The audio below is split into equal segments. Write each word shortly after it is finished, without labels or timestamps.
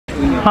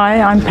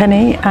Hi, I'm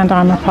Penny and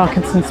I'm a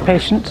Parkinson's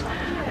patient.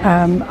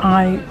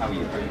 I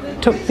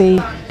took the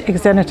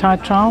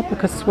Exenatide trial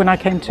because when I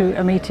came to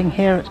a meeting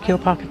here at Cure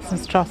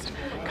Parkinson's Trust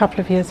a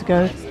couple of years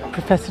ago,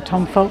 Professor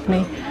Tom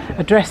Falkney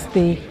addressed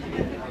the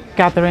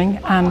gathering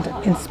and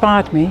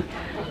inspired me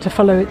to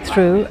follow it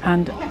through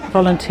and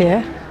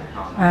volunteer.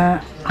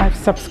 I've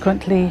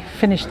subsequently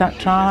finished that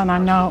trial and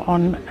I'm now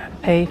on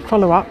a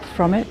follow-up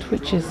from it,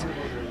 which is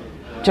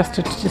just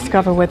to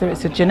discover whether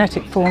it's a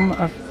genetic form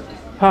of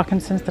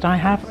Parkinson's that I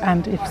have,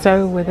 and if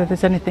so, whether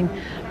there's anything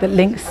that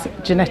links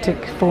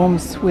genetic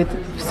forms with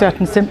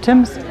certain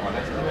symptoms.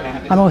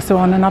 I'm also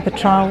on another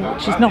trial,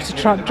 which is not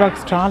a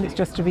drugs trial, it's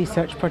just a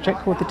research project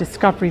called the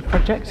Discovery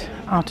Project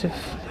out of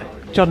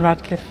John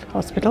Radcliffe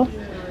Hospital.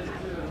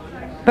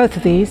 Both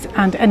of these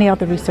and any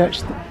other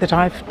research that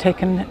I've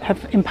taken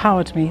have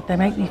empowered me. They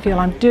make me feel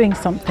I'm doing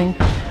something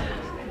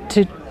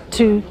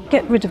to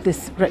get rid of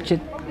this wretched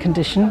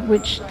condition,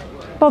 which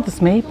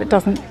bothers me but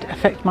doesn't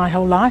affect my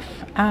whole life,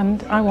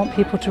 and I want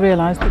people to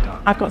realise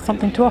that I've got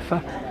something to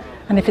offer,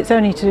 and if it's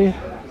only to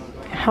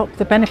help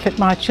to benefit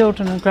my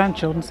children and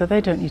grandchildren so they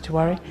don't need to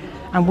worry.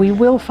 And we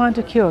will find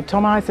a cure.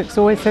 Tom Isaacs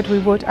always said we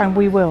would, and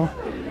we will,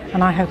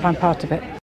 and I hope I'm part of it.